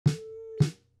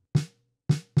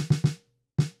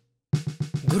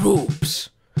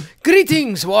Groups.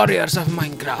 Greetings, warriors of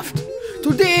Minecraft.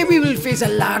 Today we will face a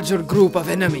larger group of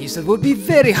enemies that would be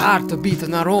very hard to beat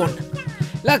on our own.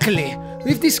 Luckily,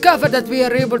 we've discovered that we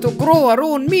are able to grow our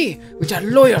own meat, which are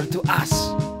loyal to us.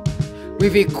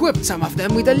 We've equipped some of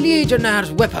them with the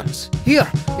Legionnaire's weapons, here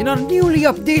in our newly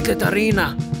updated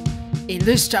arena. In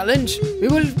this challenge, we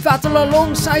will battle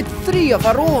alongside 3 of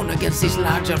our own against this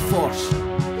larger force.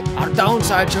 Our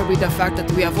downside shall be the fact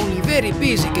that we have only very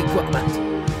basic equipment.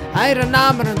 Iron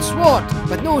armor and sword,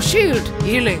 but no shield,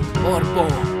 healing, or bow.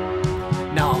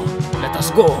 Now, let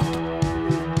us go.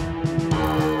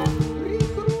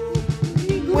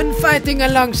 When fighting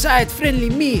alongside friendly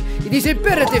me, it is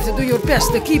imperative to do your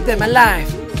best to keep them alive.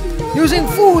 Using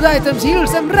food items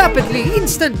heals them rapidly,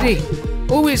 instantly.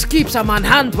 Always keep some on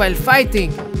hand while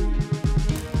fighting.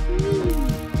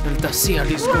 Let us see how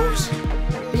this goes.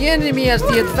 The enemy has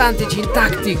the advantage in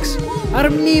tactics. Our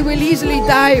me will easily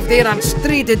die if they run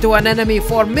straight into an enemy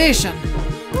formation.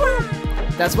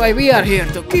 That's why we are here,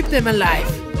 to keep them alive.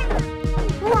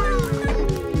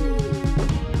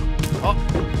 Oh,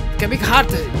 it can be hard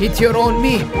to hit your own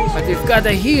me, but we've got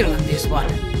a heal on this one.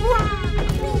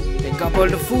 Pick up all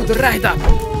the food right up.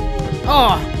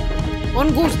 Oh,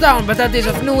 one goes down, but that is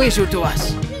of no issue to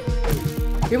us.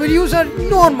 We will use our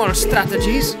normal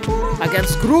strategies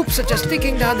against groups such as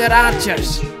taking down their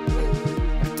archers.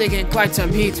 We've taken quite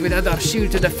some hits without our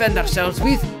shield to defend ourselves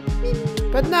with,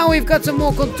 but now we've got some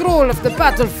more control of the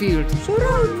battlefield.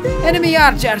 Enemy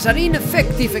archers are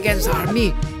ineffective against our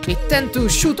me. We tend to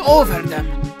shoot over them.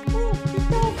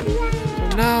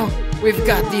 So now we've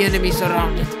got the enemy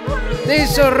surrounded. They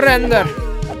surrender.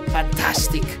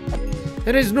 Fantastic.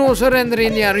 There is no surrender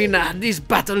in the arena. This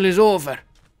battle is over.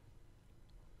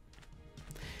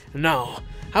 Now,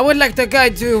 I would like to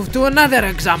guide you to another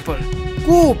example.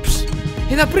 Groups.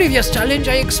 In the previous challenge,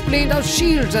 I explained how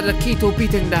shields are the key to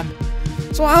beating them.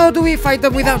 So how do we fight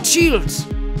them without shields?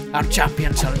 Our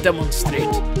champion shall demonstrate.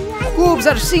 Groups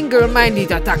are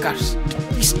single-minded attackers.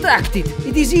 Distracted,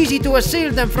 it is easy to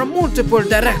assail them from multiple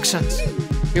directions.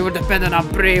 We will depend on our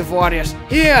brave warriors.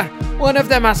 Here, one of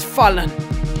them has fallen.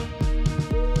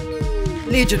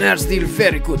 Legionnaires deal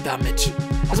very good damage.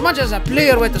 As much as a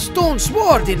player with a stone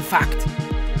sword, in fact.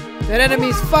 Their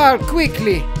enemies fall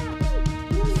quickly.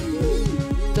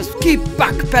 Just keep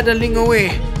backpedaling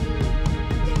away.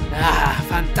 Ah,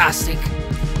 fantastic.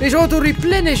 Be sure to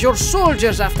replenish your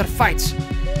soldiers after fights.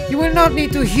 You will not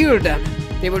need to heal them.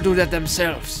 They will do that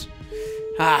themselves.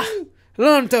 Ah,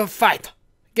 learn to fight.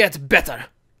 Get better.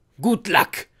 Good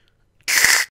luck.